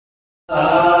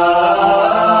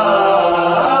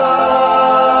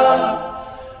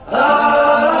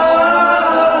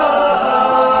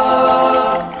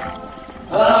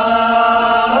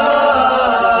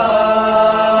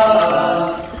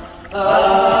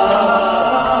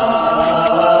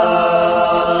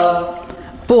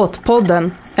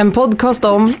Båtpodden, en podcast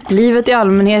om livet i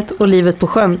allmänhet och livet på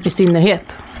sjön i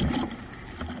synnerhet.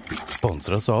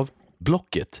 Sponsras av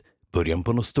Blocket, början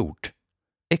på något stort.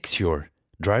 Xure,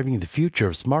 driving the future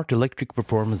of smart electric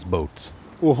performance boats.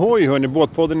 Ohoj hörni,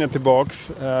 Båtpodden är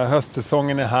tillbaks.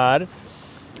 Höstsäsongen är här.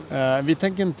 Vi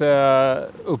tänker inte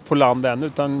upp på land än,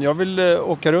 utan jag vill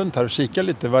åka runt här och kika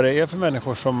lite vad det är för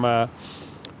människor som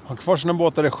har kvar sina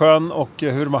båtar i sjön och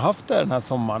hur de har haft det den här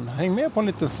sommaren. Häng med på en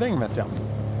liten sväng vet jag.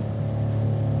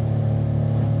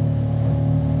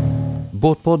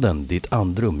 Båtpodden, ditt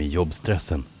andrum i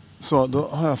jobbstressen. Så då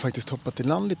har jag faktiskt hoppat i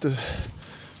land lite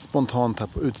spontant här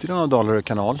på utsidan av Dalarö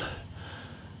kanal.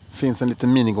 Det finns en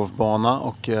liten minigolfbana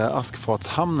och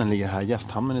Askfatshamnen ligger här,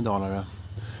 gästhamnen i Dalarö.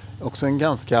 Också en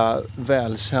ganska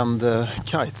välkänd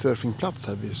kitesurfingplats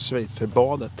här vid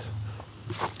Schweizerbadet.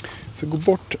 Så gå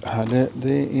bort här,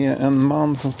 det är en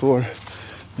man som står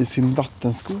vid sin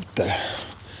vattenskoter.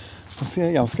 Han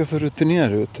ser ganska så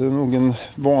rutinerad ut, det är nog en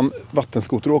van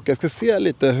vattenskoteråkare. Jag ska se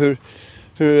lite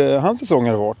hur hans säsong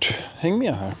har varit. Häng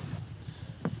med här.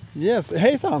 Yes,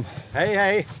 hejsan! Hej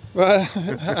hej!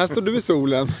 Här står du i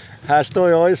solen. Här står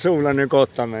jag i solen nu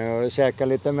gottar mig och käkar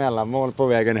lite mellanmål på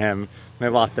vägen hem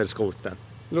med vattenskoten.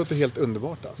 Det låter helt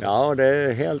underbart alltså. Ja,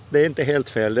 det är inte helt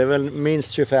fel. Det är väl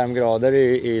minst 25 grader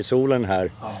i solen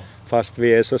här. Ja. Fast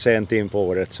vi är så sent in på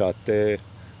året så att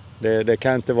det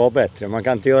kan inte vara bättre. Man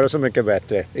kan inte göra så mycket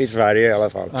bättre i Sverige i alla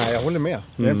fall. Nej, jag håller med.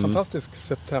 Det är en fantastisk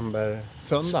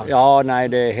september-söndag. Ja, nej,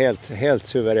 det är helt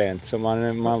suveränt. Så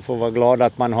man får vara glad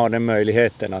att man har den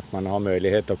möjligheten. Att man har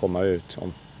möjlighet att komma ut.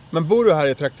 Men bor du här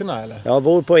i trakterna eller? Jag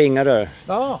bor på Ingarö.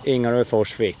 Ja. Ingarö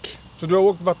Forsvik. Så du har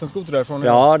åkt vattenskoter därifrån?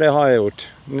 Ja, det har jag gjort.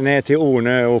 Ner till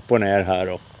Ornö och upp och ner här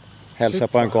och hälsa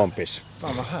på en kompis.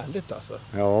 Fan vad härligt alltså.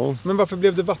 Ja. Men varför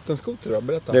blev det vattenskoter då?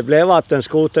 Berätta. Det blev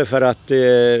vattenskoter för att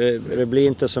det blir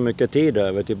inte så mycket tid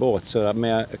över till båt. Så,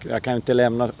 men jag kan inte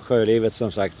lämna sjölivet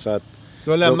som sagt. Så att, du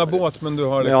har lämnat båt men du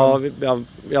har liksom... Ja,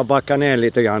 jag backar ner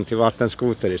lite grann till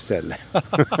vattenskoter istället.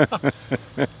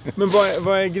 Men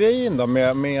vad är grejen då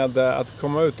med att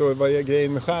komma ut och vad är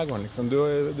grejen med skärgården? Liksom?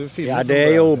 Du filmar. Ja, det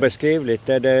är ju obeskrivligt.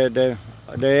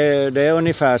 Det är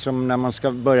ungefär som när man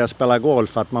ska börja spela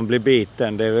golf att man blir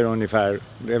biten. Det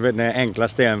är väl den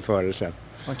enklaste jämförelsen.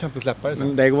 Man kan inte släppa det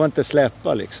sen. Det går inte att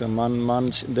släppa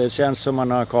liksom. Det känns som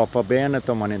man har kapat benet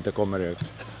om man inte kommer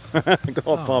ut.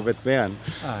 Kapa av ett ben.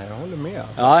 Nej, jag håller med.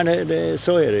 Alltså. Ja,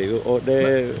 så är det ju. Och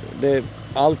det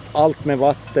allt med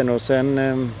vatten och sen...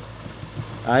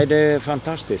 nej, det är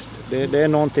fantastiskt. Det är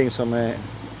någonting som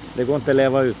det går inte att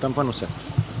leva utan på något sätt.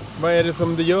 Vad är det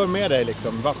som det gör med dig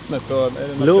liksom? Vattnet och...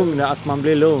 Lugn, att man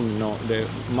blir lugn och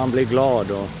man blir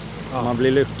glad och man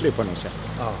blir lycklig på något sätt.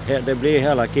 Ja. Det blir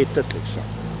hela kittet liksom.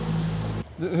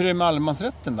 Hur är det med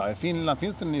allemansrätten då? I Finland,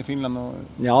 finns den i Finland?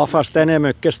 Ja, fast den är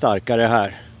mycket starkare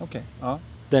här. Okej. Ja.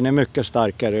 Den är mycket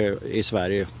starkare i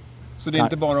Sverige. Så det är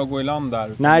inte bara att gå i land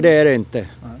där? Nej, det är det inte.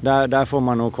 Där får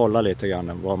man nog kolla lite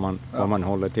grann vad man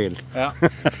håller till. Ja.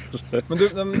 Men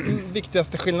den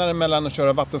viktigaste skillnaden mellan att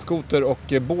köra vattenskoter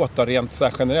och båtar rent så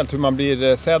här generellt, hur man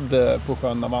blir sedd på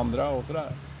sjön av andra och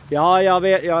sådär? Ja,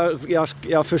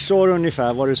 jag förstår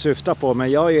ungefär vad du syftar på,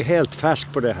 men jag är ju helt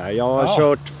färsk på det här. Jag har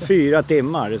kört 4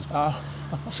 timmar. Ja.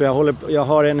 Så jag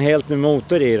har en helt ny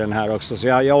motor i den här också. Så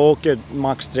jag åker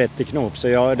max 30 knop. Så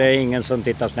det är ingen som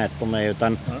tittar snett på mig.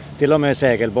 Utan till och med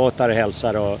segelbåtar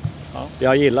hälsar. Och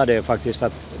jag gillar det faktiskt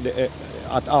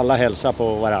att alla hälsar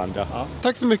på varandra. Ja.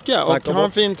 Tack så mycket. Tack och ha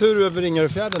en fin tur över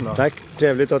Ringaröfjärden då. Tack,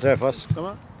 trevligt att träffas.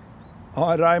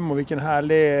 Ja, Raimo, vilken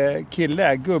härlig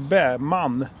kille, gubbe,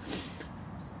 man.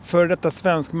 För detta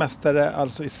svensk mästare,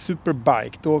 alltså i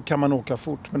superbike, då kan man åka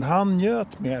fort. Men han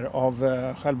njöt mer av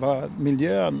själva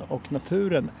miljön och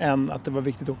naturen än att det var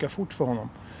viktigt att åka fort för honom.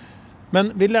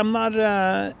 Men vi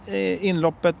lämnar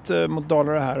inloppet mot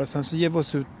Dalarö här och sen så ger vi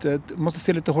oss ut, måste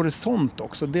se lite horisont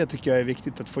också. Det tycker jag är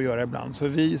viktigt att få göra ibland. Så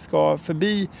vi ska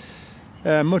förbi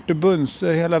Mörtebuns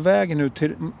hela vägen ut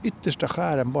till yttersta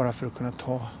skären bara för att kunna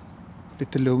ta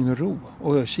lite lugn och ro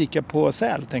och kika på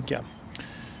säl, tänker jag.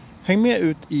 Häng med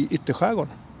ut i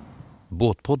ytterskärgården.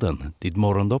 Båtpodden, ditt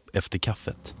morgondopp efter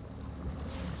kaffet.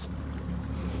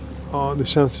 Ja, det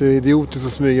känns ju idiotiskt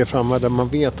att smyga fram här där man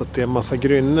vet att det är en massa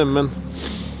grynne, men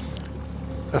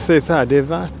jag säger så här, det är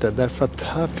värt det därför att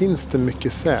här finns det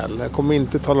mycket säl. Jag kommer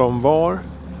inte tala om var.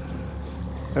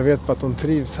 Jag vet bara att de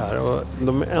trivs här och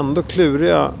de är ändå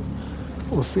kluriga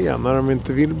och se när de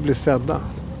inte vill bli sedda.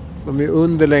 De är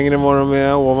under längre än vad de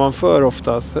är ovanför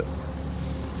oftast.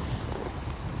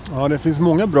 Ja, det finns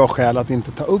många bra skäl att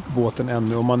inte ta upp båten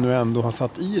ännu om man nu ändå har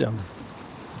satt i den.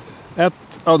 Ett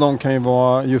av dem kan ju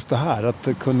vara just det här, att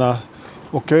kunna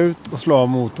åka ut och slå av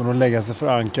motorn och lägga sig för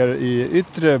ankar i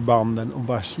yttre banden och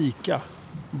bara kika.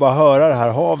 Bara höra det här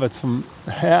havet som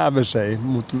häver sig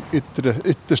mot de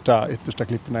yttersta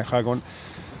klipporna i skärgården.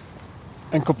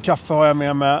 En kopp kaffe har jag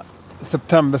med mig.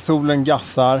 Septembersolen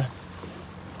gassar.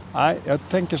 Nej, jag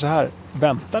tänker så här.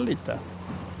 Vänta lite.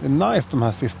 Det är nice de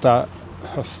här sista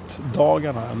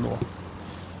höstdagarna ändå.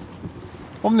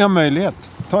 Om ni har möjlighet,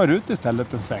 ta er ut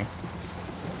istället en sväng.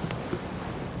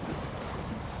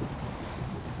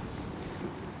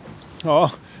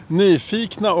 Ja,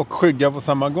 nyfikna och skygga på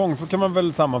samma gång. Så kan man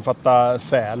väl sammanfatta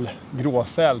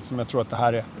gråsäl som jag tror att det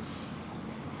här är.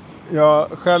 Jag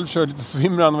själv kör lite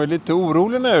swimrun och är lite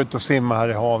orolig när jag är ute och simmar här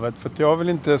i havet. För att jag vill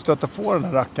inte stöta på den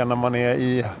här rackaren när man är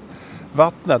i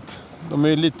vattnet. De är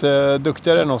ju lite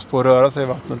duktigare än oss på att röra sig i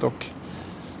vattnet och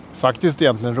faktiskt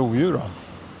egentligen rovdjur då.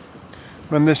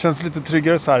 Men det känns lite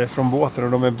tryggare så här från båten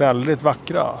och de är väldigt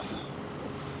vackra. Alltså.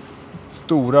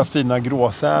 Stora fina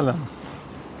gråsälen.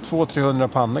 200-300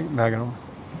 pannor väger de.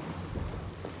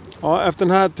 Ja, efter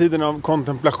den här tiden av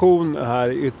kontemplation här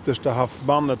i yttersta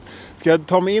havsbandet ska jag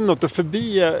ta mig inåt och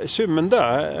förbi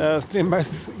Kymmendö,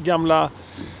 Strindbergs gamla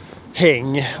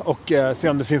häng och se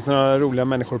om det finns några roliga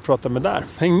människor att prata med där.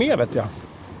 Häng med vet jag.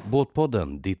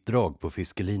 Båtpodden, ditt drag på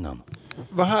fiskelinan.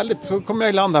 Vad härligt, så kommer jag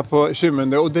i land här på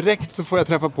Kymmendö och direkt så får jag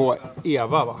träffa på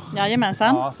Eva va?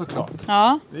 Jajamensan. Ja, såklart.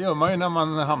 Ja. Det gör man ju när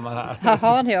man hamnar här.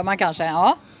 Jaha, det gör man kanske,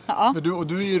 ja. Ja.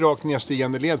 Du är ju rakt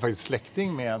nedstigande led faktiskt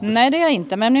släkting med... Nej, det är jag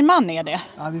inte, men min man är det.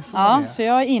 Ja, det är så ja, det är. så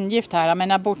jag är ingift här, men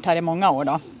jag har bott här i många år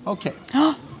då. Okej.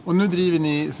 Och nu driver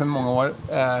ni sedan många år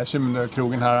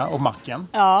Kymmendö-krogen här och macken.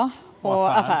 Ja,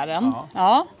 och affären.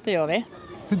 Ja, det gör vi.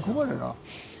 Hur går det då?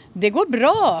 Det går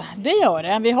bra, det gör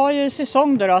det. Vi har ju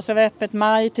säsong då, så vi är öppet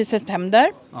maj till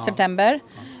september.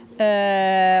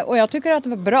 Och jag tycker att det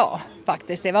var bra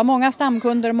faktiskt. Det var många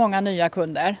stamkunder och många nya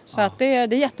kunder. Så att det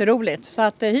är jätteroligt. Så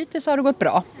att hittills har det gått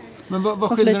bra. Men vad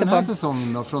skiljer den här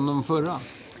säsongen då från de förra?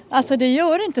 Alltså det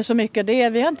gör inte så mycket.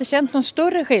 Vi har inte känt någon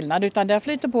större skillnad utan det har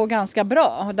flyttat på ganska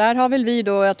bra. Och där har väl vi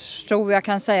då, jag tror jag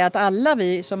kan säga att alla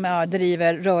vi som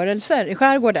driver rörelser i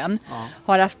skärgården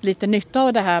har haft lite nytta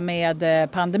av det här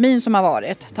med pandemin som har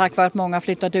varit. Tack vare att många har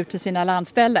flyttat ut till sina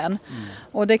landställen.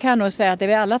 Och det kan jag nog säga att det är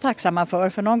vi alla tacksamma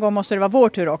för någon gång måste det vara vår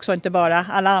tur också, inte bara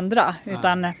alla andra.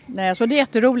 Så det är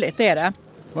jätteroligt, det är det.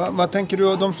 Vad tänker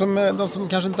du, de som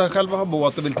kanske inte själva har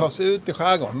båt och vill ta sig ut i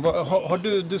skärgården? Har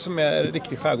du som är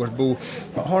riktig skärgårdsbo,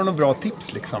 har du några bra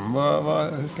tips liksom?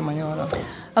 Hur ska man göra?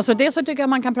 Alltså det så tycker jag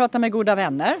man kan prata med goda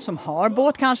vänner som har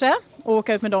båt kanske och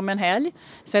åka ut med dem en helg.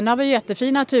 Sen har vi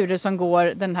jättefina turer som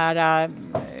går, den här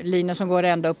linjen som går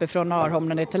ända uppifrån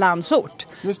Arholmen till Landsort.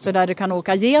 Så där du kan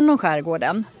åka genom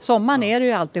skärgården. Sommaren är det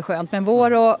ju alltid skönt, men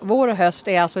vår och höst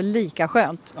är alltså lika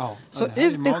skönt. Så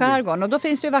ut i skärgården, och då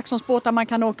finns det ju Vaxholmsbåtar man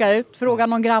kan åka ut, fråga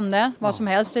någon granne, vad som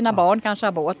helst, sina barn kanske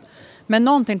har båt. Men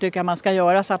någonting tycker jag man ska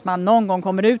göra så att man någon gång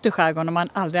kommer ut i skärgården om man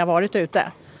aldrig har varit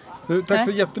ute. Tack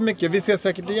så jättemycket. Vi ses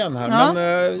säkert igen här. Ja.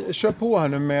 Men kör på här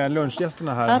nu med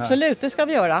lunchgästerna här. Absolut, det ska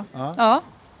vi göra.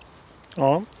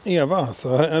 Ja, Eva alltså.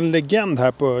 En legend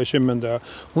här på Kymmendö.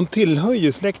 Hon tillhör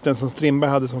ju släkten som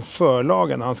Strindberg hade som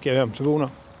förlaga när han skrev Hemsöborna.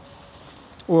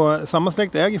 Och samma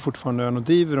släkt äger fortfarande ön och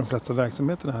driver de flesta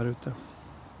verksamheterna här ute.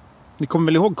 Ni kommer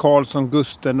väl ihåg Karlsson,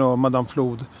 Gusten och Madame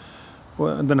Flod.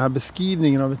 Och den här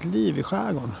beskrivningen av ett liv i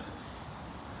skärgården.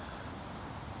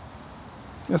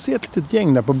 Jag ser ett litet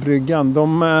gäng där på bryggan.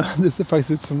 Det ser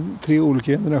faktiskt ut som 3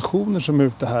 olika generationer som är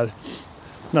ute här.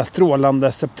 Den här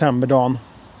strålande septemberdagen.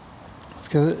 Jag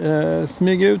ska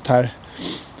smyga ut här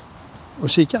och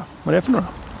kika vad det är för några.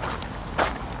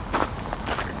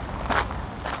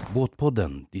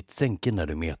 Båtpodden, ditt sänke när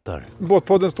du metar.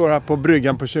 Båtpodden står här på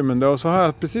bryggan på Kymmendö och så har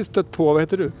jag precis stött på, vad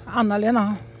heter du?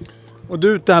 Anna-Lena. Och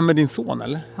du är ute här med din son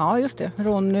eller? Ja just det,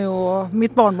 Ronny och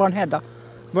mitt barnbarn Hedda.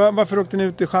 Varför åkte ni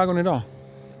ut i skärgården idag?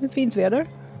 Det är fint väder.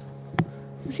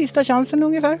 Sista chansen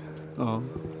ungefär. Ja.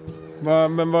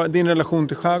 Din relation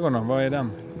till skärgården, vad är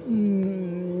den?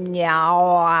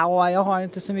 Jag har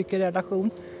inte så mycket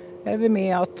relation.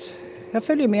 Jag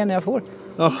följer med när jag får.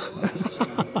 Ja.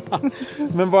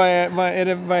 Men vad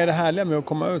är det härliga med att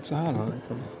komma ut så här?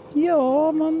 Liksom?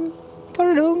 Ja, man tar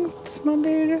det lugnt.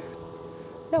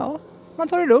 Man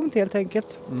tar det lugnt helt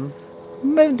enkelt.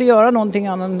 Man behöver inte göra någonting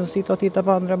annat än att sitta och titta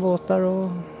på andra båtar.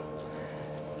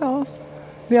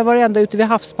 Vi har varit ända ute vid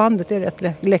havsbandet. Det är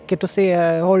rätt läckert att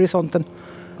se horisonten.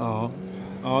 Ja.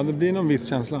 Ja, det blir någon viss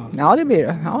känsla. Ja, det blir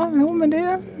det. Ja, men det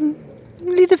är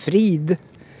lite frid.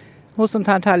 Och sånt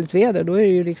här härligt väder, då är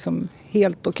det ju liksom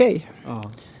helt okej.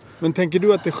 Ja. Men tänker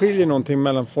du att det skiljer någonting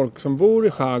mellan folk som bor i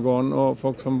skärgården och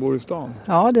folk som bor i stan?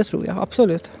 Ja, det tror jag.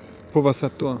 Absolut. På vad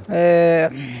sätt då?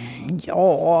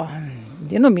 Ja,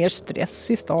 det är nog mer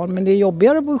stress i stan. Men det är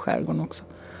jobbigare att bo i skärgården också.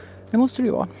 Det måste det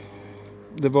ju vara.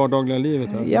 Det vardagliga livet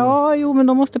här? Ja, men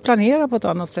de måste planera på ett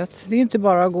annat sätt. Det är inte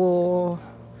bara att gå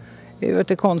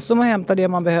till Konsum och hämta det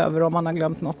man behöver om man har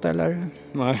glömt något. Eller...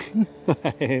 Nej.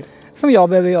 Som jag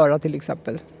behöver göra till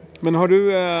exempel. Men har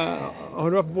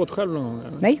du haft båt själv någon gång?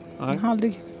 Eller? Nej,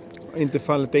 aldrig. Inte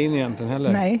fallit in egentligen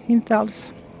heller? Nej, inte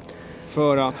alls.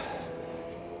 För att?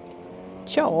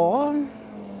 Ja,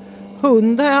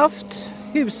 hund har jag haft.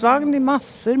 Husvagn i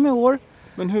massor med år.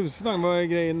 Men husvagn, vad är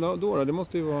grejen då? Det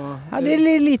måste ju vara... Ja, det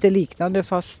är lite liknande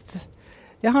fast...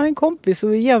 Jag har en kompis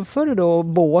och vi jämförde då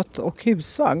båt och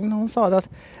husvagn. Hon sa att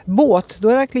båt, då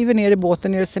är jag kliver ner i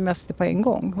båten är det semester på en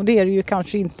gång. Och det är det ju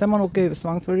kanske inte när man åker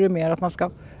husvagn, för det är mer att man ska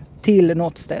till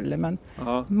något ställe. Men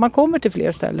man kommer till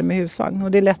fler ställen med husvagn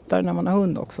och det är lättare när man har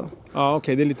hund också. Ja,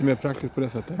 okej, det är lite mer praktiskt på det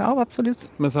sättet. Ja, absolut.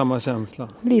 Men samma känsla?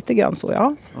 Lite grann så,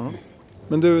 ja.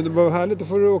 Men du, det var härligt, då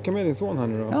får du åka med din son här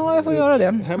nu då. Ja, jag får göra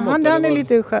det. Hemåt, han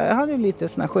är lite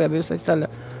sån här sjöbus istället.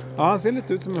 Ja, han ser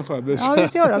lite ut som en sjöbus. Ja,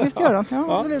 visst gör han.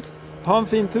 Ja, absolut. Ha en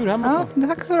fin tur hemåt då. Ja,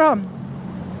 tack ska du ha.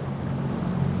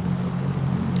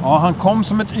 Ja, han kom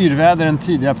som ett yrväder en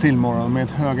tidig aprilmorgon med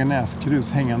ett höga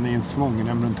näskrus hängande i en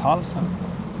svångrem runt halsen.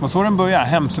 Och så den börjar,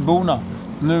 Hemsöborna.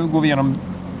 Nu går vi genom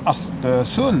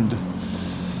Aspösund.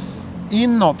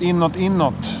 Inåt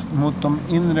mot de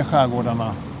inre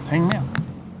skärgårdarna. Häng med.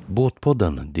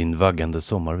 Båtpodden, din vaggande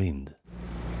sommarvind.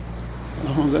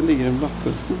 Ja, där ligger en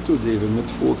vattenskoter och driver med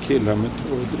 2 killar med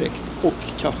torrdräkt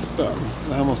och kastspön.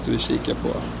 Det här måste vi kika på.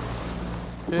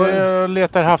 Jag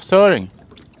letar havsöring.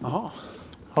 Jaha.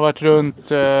 Har varit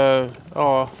runt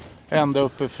ända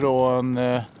uppifrån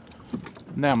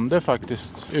nämnde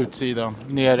faktiskt utsidan.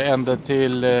 Ner ända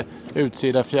till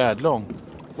utsida Fjärdlång.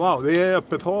 Wow, det är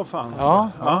öppet hav fan.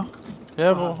 Ja.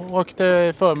 Jag åkte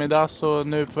i förmiddags och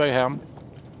nu på väg hem.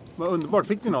 Vad underbart,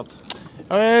 fick ni något?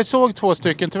 Ja, jag såg 2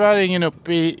 stycken, tyvärr ingen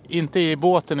inte i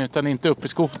båten utan inte upp i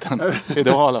skoten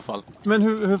idag i alla fall. Men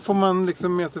hur får man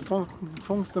liksom med sig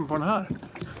fångsten på den här?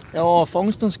 Ja,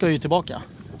 fångsten ska ju tillbaka.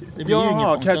 Det blir ju ingen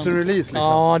fångst. Catch and release liksom.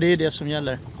 Ja, det är det som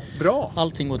gäller. Bra.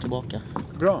 Allting går tillbaka.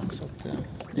 Bra. Så att,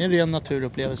 det är en ren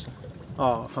naturupplevelse.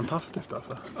 Ja, fantastiskt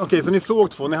alltså. Okej, så ni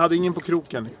såg 2, ni hade ingen på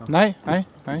kroken liksom? Nej.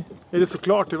 Är det så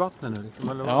klart i vattnet nu liksom?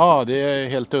 Eller? Ja, det är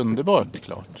helt underbart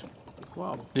klart.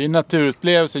 Wow. Det är en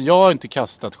naturupplevelse. Jag har inte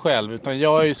kastat själv utan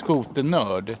jag är ju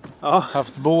skoternörd. Ja.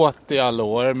 Haft båt i alla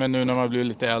år men nu när man blir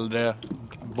lite äldre,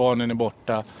 barnen är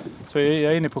borta. Så jag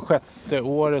är inne på 6:e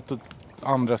året och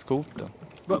andra skoten.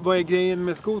 Vad är grejen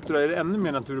med skotrar? Är det ännu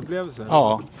mer naturupplevelse?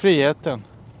 Ja, friheten.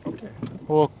 Okay.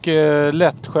 Och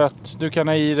lättskött. Du kan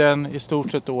ha i den i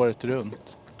stort sett året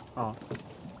runt. Ja.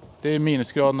 Det är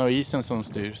minusgraderna och isen som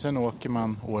styr. Sen åker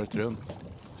man året runt.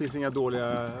 Det finns inga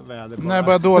dåliga väder? Nej,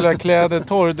 bara dåliga kläder,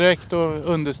 torrdräkt och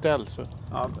underställ. Så.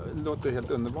 Ja, det låter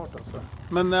helt underbart alltså.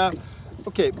 Men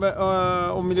okej,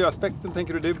 om miljöaspekten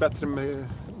tänker du det är bättre med...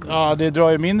 Ja, det drar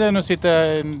ju mindre än att sitta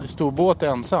i en stor båt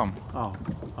ensam. Ja.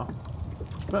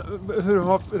 Men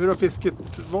hur har fisket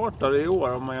varit där i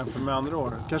år om man jämför med andra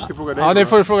år? Kanske ska fråga dig. Ja, det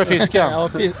får du fråga fisken.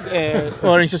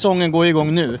 Öringssäsongen går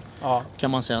igång nu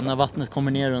kan man säga, när vattnet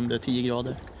kommer ner under 10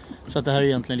 grader. Så att det här är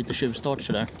egentligen lite tjuvstart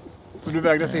sådär. Så du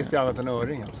vägrar fiska annat än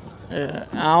öring alltså?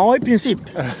 Ja, i princip.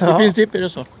 I princip är det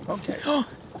så. Okay.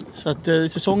 Så att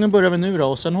säsongen börjar vi nu då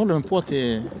och sen håller den på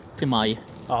till maj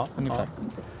ungefär.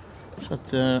 Så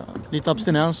att lite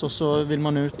abstinens och så vill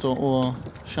man ut och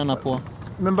känna på.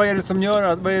 Men vad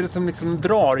är det som liksom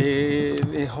drar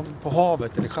på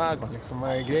havet eller i skärgården liksom? Vad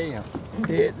är grejen?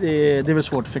 Det är väl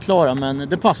svårt att förklara men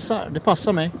det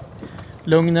passar mig.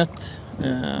 Lugnet,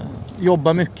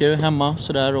 jobba mycket hemma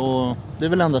sådär och det är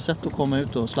väl enda sätt att komma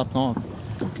ut och slappna av.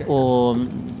 Okay. Och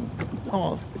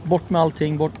bort med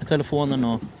allting, bort med telefonen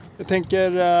och... Jag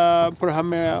tänker på det här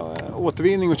med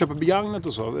återvinning och köpa begagnat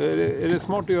och så. Är det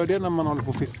smart att göra det när man håller på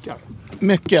och fiskar?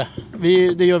 Mycket.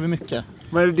 Det gör vi mycket.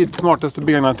 Vad är ditt smartaste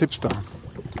begagnat-tips då?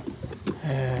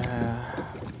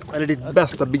 Eller ditt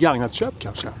bästa begagnat-köp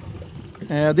kanske?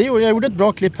 Jag gjorde ett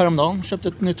bra klipp häromdagen. Köpte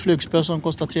ett nytt flugspö som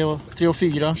kostar 3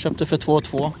 4. Köpte för 2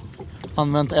 2.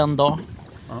 Använt en dag.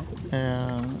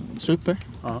 Super.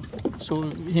 Så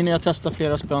hinner jag testa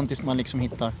flera spön tills man liksom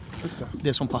hittar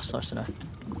det som passar sådär.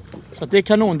 Så att det är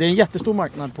kanon. Det är en jättestor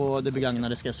marknad på det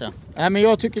begagnade, ska jag säga. Nej, men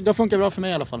jag tycker det funkar bra för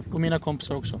mig i alla fall. Och mina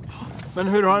kompisar också. Men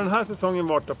hur har den här säsongen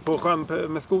varit då, på sjön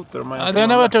med skoter? Ja, den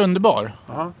har varit underbar.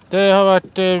 Aha. Det har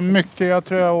varit mycket. Jag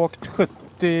tror jag har åkt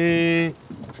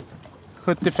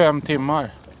 75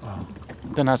 timmar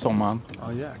den här sommaren.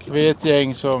 Vi är ett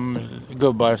gäng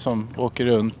gubbar som åker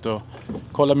runt och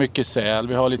kollar mycket säl.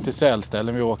 Vi har lite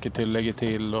sälställen vi åker till, lägger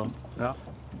till.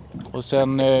 Och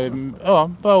sen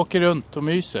bara åker runt och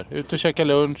myser. Ut och käka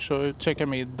lunch och ut och käka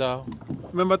middag.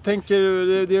 Men vad tänker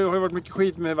du? Det har ju varit mycket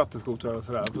skit med vattenskotrar och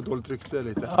sådär. För dåligt rykte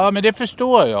lite. Ja, men det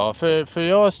förstår jag. För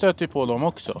jag stöter ju på dem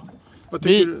också. Vad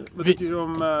tycker du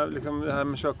om liksom, det här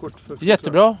med körkort för skotrar?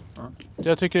 Jättebra. Ja.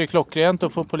 Jag tycker det är klockrent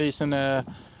att få polisen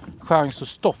chans att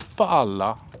stoppa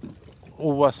alla.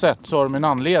 Oavsett så har de en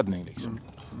anledning. Liksom.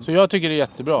 Så jag tycker det är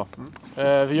jättebra.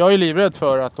 Jag är livrädd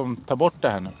för att de tar bort det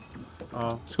här nu.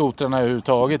 Ja. Skotrarna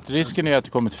överhuvudtaget. Risken är att det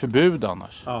kommer ett förbud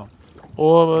annars. Ja.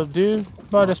 Och det är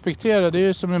bara respektera. Det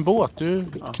är som en båt.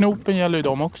 Knopen gäller ju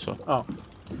dem också. Ja.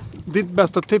 Ditt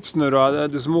bästa tips nu då,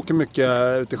 du som åker mycket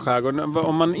ute i skärgården.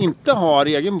 Om man inte har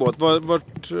egen båt,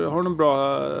 vart har du några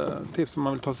bra tips om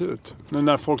man vill ta sig ut? Nu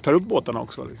när folk tar upp båtarna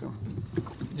också liksom.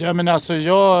 Ja, men alltså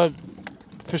jag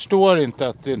förstår inte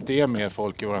att det inte är mer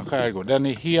folk i våran skärgård. Den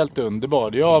är helt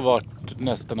underbar. Jag har varit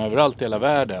nästan överallt i hela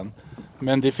världen.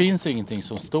 Men det finns ingenting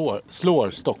som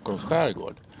slår Stockholms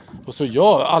skärgård. Och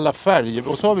så alla färger.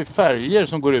 Och så har vi färger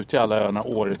som går ut till alla öarna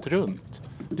året runt.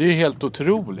 Det är helt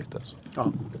otroligt alltså.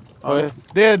 Ja. Ja.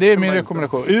 Det är min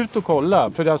rekommendation. Ut och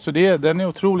kolla. För alltså den är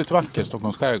otroligt vacker,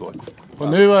 Stockholms skärgård. Och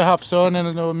nu har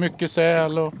havsörnen och mycket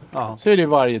säl. Och så är det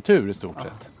varje tur i stort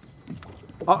sett.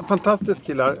 Ja, fantastiskt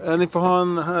killar. Ni får ha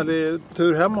en härlig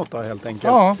tur hemåt då, helt enkelt.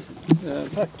 Ja.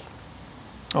 Tack.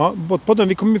 Ja, Båtpodden,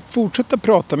 vi kommer fortsätta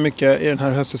prata mycket i den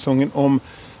här höstsäsongen om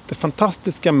det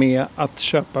fantastiska med att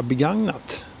köpa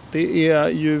begagnat. Det är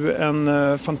ju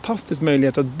en fantastisk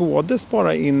möjlighet att både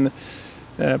spara in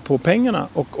på pengarna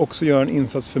och också göra en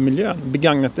insats för miljön.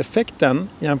 Begagnat-effekten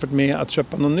jämfört med att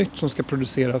köpa något nytt som ska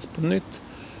produceras på nytt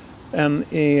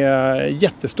är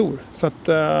jättestor. Så att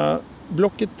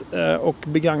Blocket och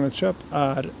begagnatköp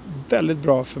är väldigt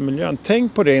bra för miljön.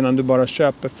 Tänk på det innan du bara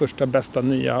köper första bästa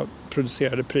nya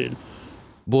producerade pryl.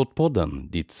 Båtpodden,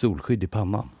 ditt solskydd i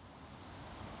pannan.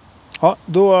 Ja,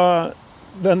 då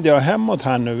vänder jag hemåt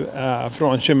här nu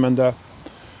från Kymmendö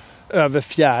över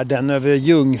fjärden, över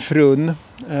Jungfrun.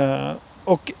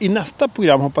 Och i nästa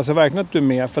program hoppas jag verkligen att du är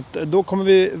med, för att då kommer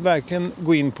vi verkligen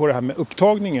gå in på det här med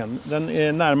upptagningen. Den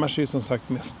närmar sig som sagt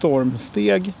med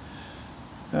stormsteg.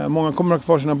 Många kommer att ha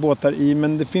kvar sina båtar i,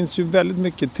 men det finns ju väldigt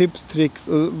mycket tips, tricks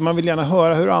och man vill gärna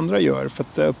höra hur andra gör, för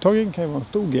att upptagningen kan ju vara en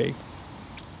stor grej.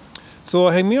 Så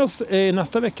häng med oss i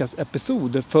nästa veckas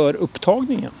episod för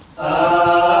upptagningen.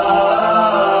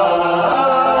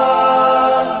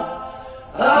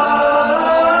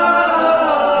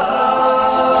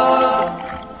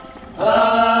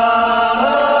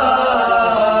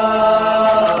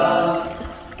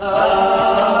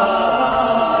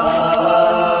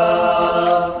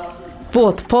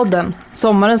 Båtpodden,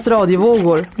 sommarens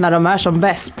radiovågor när de är som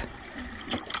bäst.